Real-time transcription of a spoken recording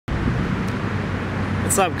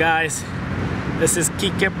What's up, guys? This is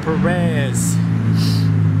Kike Perez,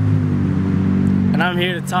 and I'm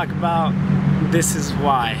here to talk about This Is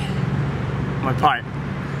Why, my part.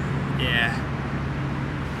 Yeah.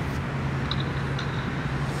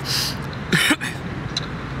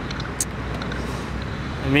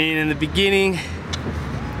 I mean, in the beginning,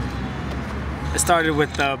 it started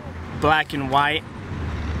with the black and white,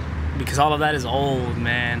 because all of that is old,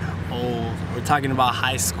 man, old. We're talking about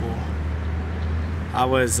high school. I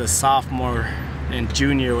was a sophomore and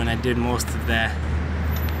junior when I did most of that.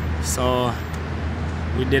 So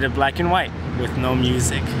we did it black and white with no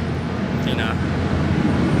music, you know.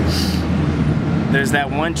 There's that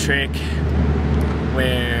one trick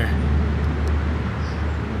where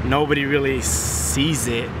nobody really sees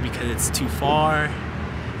it because it's too far,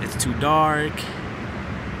 it's too dark.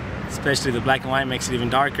 Especially the black and white makes it even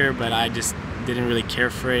darker, but I just didn't really care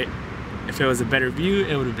for it. If it was a better view,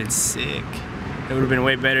 it would have been sick. It would have been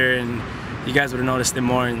way better and you guys would have noticed it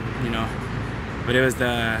more, and you know. But it was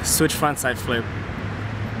the switch frontside flip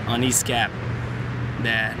on East Gap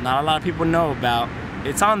that not a lot of people know about.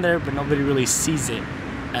 It's on there, but nobody really sees it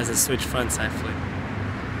as a switch frontside flip.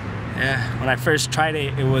 Yeah, when I first tried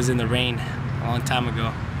it, it was in the rain a long time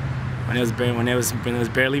ago. When it was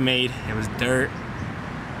barely made, it was dirt.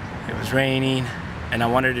 It was raining, and I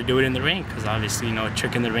wanted to do it in the rain because obviously, you know, a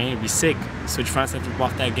trick in the rain would be sick. Switch frontside flip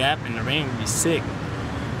off that gap in the rain would be sick.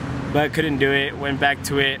 But I couldn't do it, went back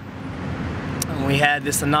to it. And we had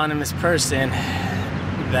this anonymous person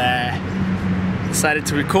that decided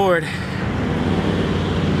to record.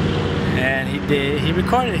 And he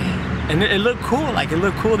recorded it. And it looked cool, like it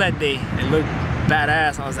looked cool that day. It looked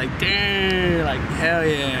badass. I was like, damn, like hell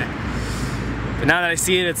yeah. But now that I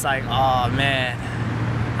see it, it's like, oh man.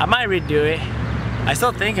 I might redo it. I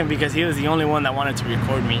still thinking because he was the only one that wanted to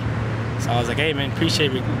record me. So I was like, hey man,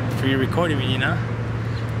 appreciate for you recording me, you know?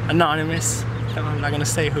 Anonymous. I'm not gonna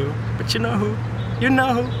say who, but you know who. You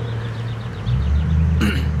know who.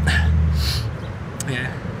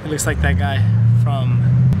 Yeah, he looks like that guy from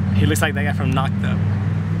Knocked Up.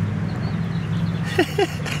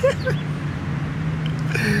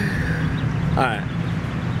 Alright.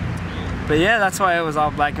 But yeah, that's why it was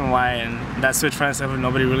all black and white, and that switch front stuff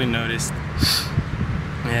nobody really noticed.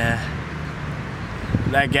 Yeah.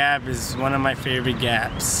 That gap is one of my favorite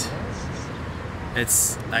gaps.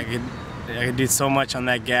 It's I could do so much on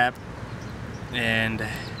that gap, and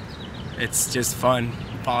it's just fun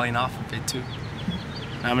falling off of it too.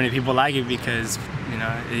 Not many people like it because, you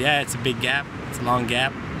know, yeah, it's a big gap, it's a long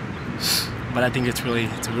gap, but I think it's a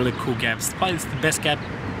really cool gap. It's probably the best gap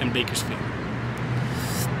in Bakersfield.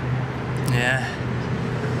 Yeah.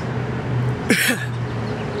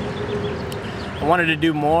 I wanted to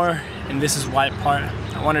do more, and This Is Why part.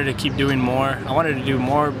 I wanted to keep doing more. I wanted to do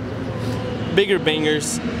more bigger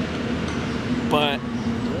bangers, but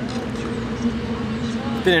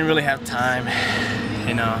didn't really have time,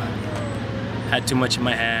 you know. Had too much in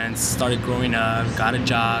my hands, started growing up, got a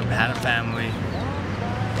job, had a family.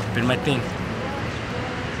 Been my thing.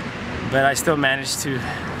 But I still managed to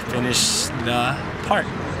finish the part.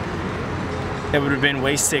 It would have been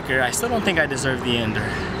way sicker. I still don't think I deserve the ender.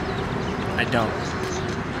 I don't.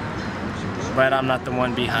 But I'm not the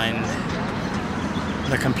one behind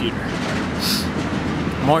the computer.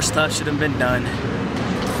 More stuff should have been done.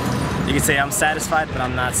 You can say I'm satisfied, but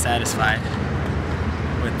I'm not satisfied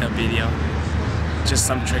with the video. Just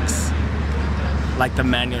some tricks, like the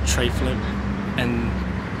manual tray flip in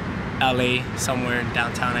LA, somewhere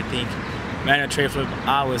downtown, I think. Manual tray flip,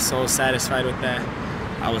 I was so satisfied with that.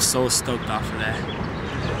 I was so stoked off of that.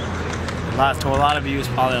 To a lot of you, it's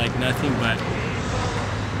probably like nothing, but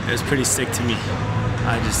it was pretty sick to me.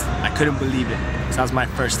 I couldn't believe it, because that was my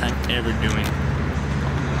first time ever doing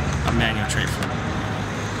a manual tray flip.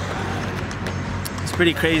 It's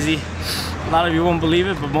pretty crazy. A lot of you won't believe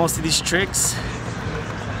it, but most of these tricks,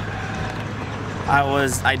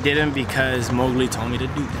 I did them because Mowgli told me to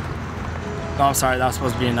do them. No, I'm sorry, that was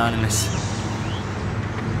supposed to be anonymous.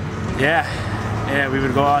 Yeah, we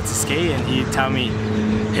would go out to skate and he'd tell me,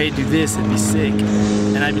 hey, do this, it'd be sick.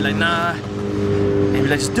 And I'd be like, nah. And he'd be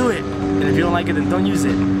like, just do it. And if you don't like it, then don't use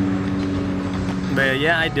it. But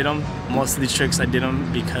yeah, I did them. Most of these tricks, I did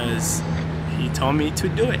them because he told me to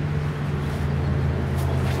do it.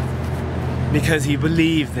 Because he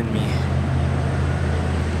believed in me.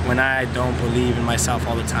 When I don't believe in myself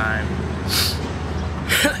all the time.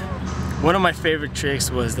 One of my favorite tricks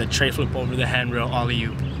was the tray flip over the handrail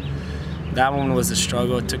ollie-oop. That one was a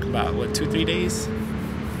struggle. It took about, what, 2-3 days?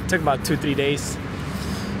 It took about 2-3 days.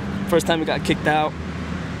 First time it got kicked out.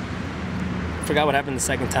 Forgot what happened the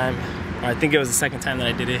second time. Or I think it was the second time that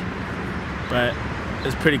I did it. But It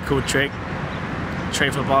was a pretty cool trick. Tray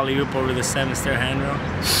flip ollie oop over the 7-stair handrail.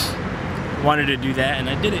 Wanted to do that, and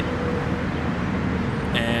I did it.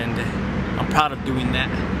 And I'm proud of doing that,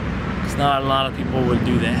 because not a lot of people would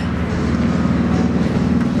do that.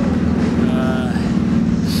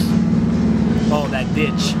 Oh, that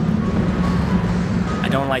ditch. I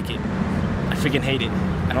don't like it. I freaking hate it.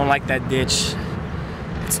 I don't like that ditch.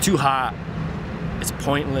 It's too hot. It's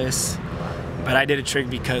pointless. But I did a trick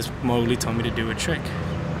because Mowgli told me to do a trick.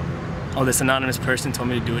 Oh, this anonymous person told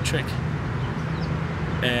me to do a trick.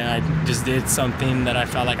 And I just did something that I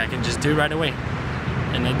felt like I could just do right away.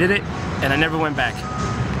 And I did it, and I never went back.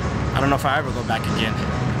 I don't know if I ever go back again.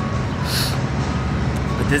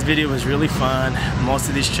 But this video was really fun. Most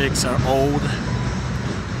of these tricks are old.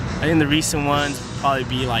 I think the recent ones will probably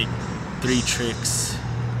be like 3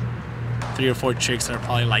 or 4 tricks that are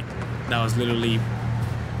probably like, that was literally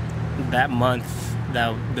that month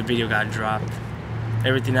that the video got dropped.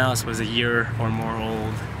 Everything else was a year or more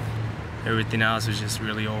old. Everything else was just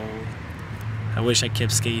really old. I wish I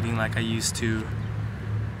kept skating like I used to,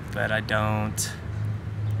 but I don't.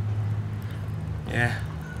 Yeah.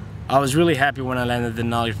 I was really happy when I landed the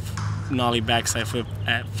nollie backside flip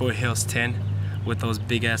at Foothills 10 with those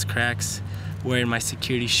big ass cracks, wearing my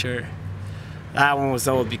security shirt. That one was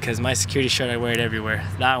old because my security shirt, I wear it everywhere.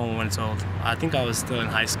 That one was old. I think I was still in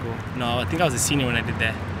high school. No, I think I was a senior when I did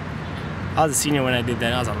that. I was a senior when I did that.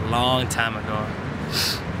 That was a long time ago.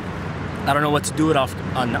 I don't know what to do it off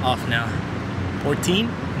now. 14?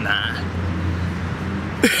 Nah.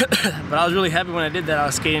 But I was really happy when I did that. I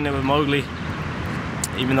was skating it with Mowgli.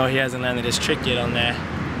 Even though he hasn't landed his trick yet on that.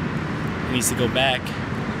 He needs to go back.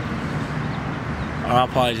 Or I'll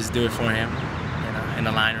probably just do it for him, you know, in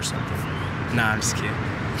a line or something. Nah, I'm just kidding.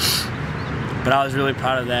 But I was really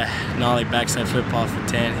proud of that nollie backside flip off the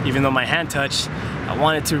 10. Even though my hand touched, I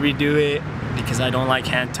wanted to redo it because I don't like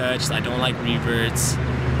hand touch. I don't like reverts.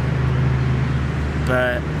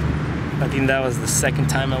 But I think that was the second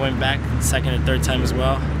time I went back, second or third time as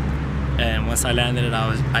well. And once I landed it,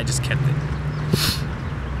 I just kept it.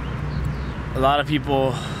 A lot of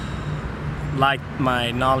people like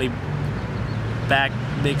my nollie back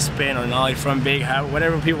big spin or nollie front big,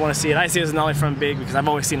 whatever people want to see it. I see it as nollie front big because I've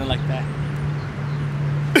always seen it like that.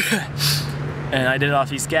 And I did it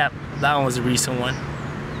off East Gap. That one was a recent one.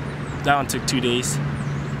 That one took 2 days.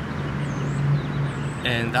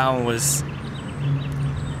 And that one was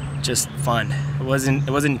just fun. It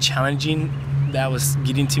wasn't challenging that was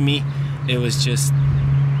getting to me. It was just,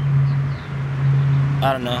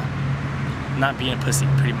 I don't know, not being a pussy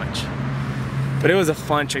pretty much. But it was a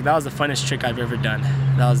fun trick. That was the funnest trick I've ever done.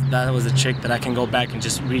 That was a trick that I can go back and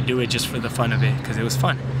just redo it just for the fun of it, because it was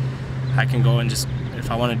fun. I can go and just, if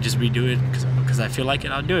I want to just redo it because I feel like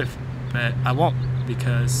it, I'll do it. But I won't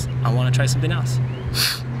because I want to try something else.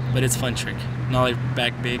 But it's a fun trick. Nollie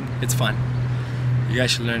back big, it's fun. You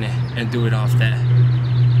guys should learn it and do it off that.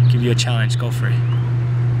 Give you a challenge, go for it.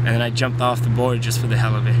 And then I jumped off the board just for the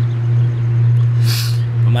hell of it.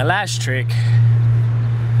 But my last trick,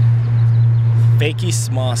 fakie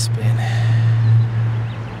small spin.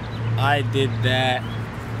 I did that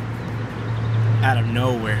out of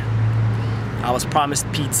nowhere. I was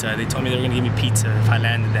promised pizza. They told me they were gonna give me pizza if I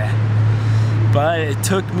landed that. But it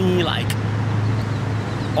took me like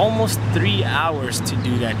almost 3 hours to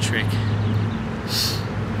do that trick.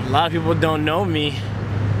 A lot of people don't know me,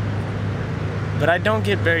 but I don't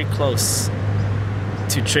get very close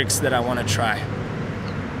to tricks that I want to try.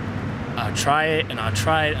 I'll try it and I'll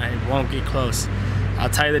try it and I won't get close. I'll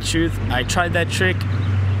tell you the truth, I tried that trick.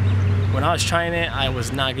 When I was trying it, I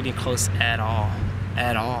was not getting close at all.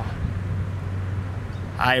 At all.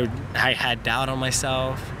 I had doubt on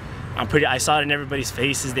myself. I saw it in everybody's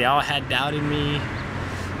faces. They all had doubt in me.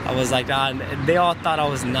 I was like, they all thought I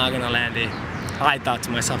was not gonna land it. I thought to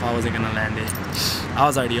myself I wasn't gonna land it. I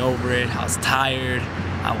was already over it. I was tired.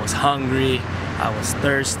 I was hungry. I was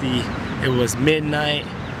thirsty. It was midnight,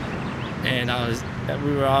 and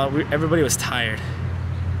everybody was tired,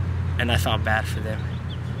 and I felt bad for them.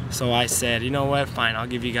 So I said, you know what? Fine. I'll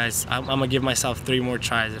give you guys. I'm gonna give myself 3 more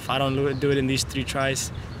tries. If I don't do it in these 3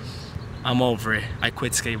 tries, I'm over it. I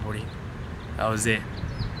quit skateboarding. That was it.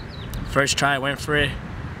 First try, I went for it.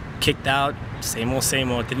 Kicked out, same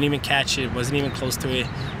old, didn't even catch it, wasn't even close to it,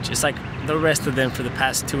 just like the rest of them for the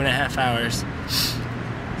past 2.5 hours.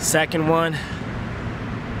 Second one,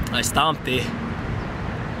 I stomped it,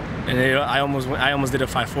 and I almost did a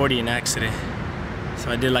 540 in accident.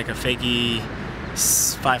 So I did like a fakey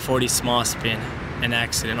 540 small spin in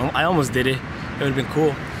accident. I almost did it. It would have been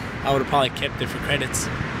cool. I would have probably kept it for credits.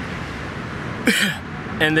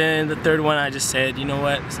 And then the third one, I just said, you know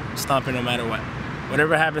what, stomp it no matter what.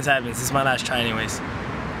 whatever happens, happens. This is my last try anyways.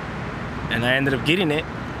 And I ended up getting it.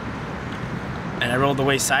 And I rolled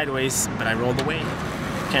away sideways, but I rolled away.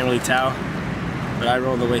 Can't really tell, but I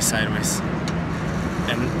rolled away sideways.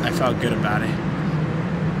 And I felt good about it.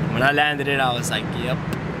 When I landed it, I was like, yep,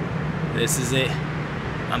 this is it.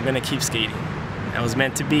 I'm gonna keep skating. That was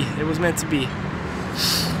meant to be. It was meant to be.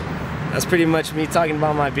 That's pretty much me talking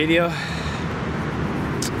about my video.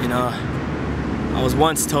 You know, I was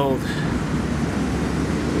once told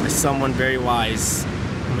by someone very wise,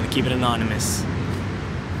 I'm gonna keep it anonymous.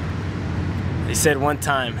 They said one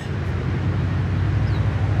time,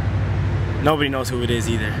 nobody knows who it is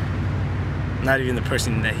either. Not even the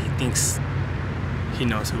person that he thinks he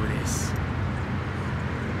knows who it is.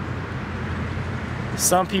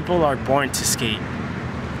 Some people are born to skate.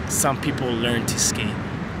 Some people learn to skate.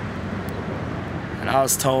 And I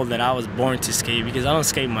was told that I was born to skate because I don't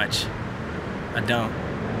skate much. I don't.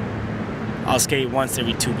 I'll skate once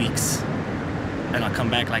every 2 weeks. And I'll come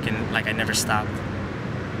back like I never stopped.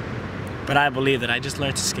 But I believe that I just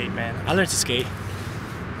learned to skate, man. I learned to skate.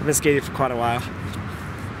 I've been skating for quite a while.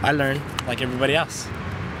 I learned like everybody else.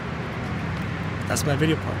 That's my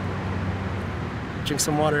video part. Drink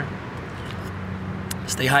some water.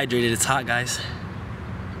 Stay hydrated, it's hot, guys.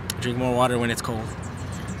 Drink more water when it's cold.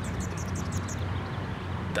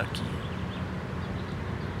 Ducky.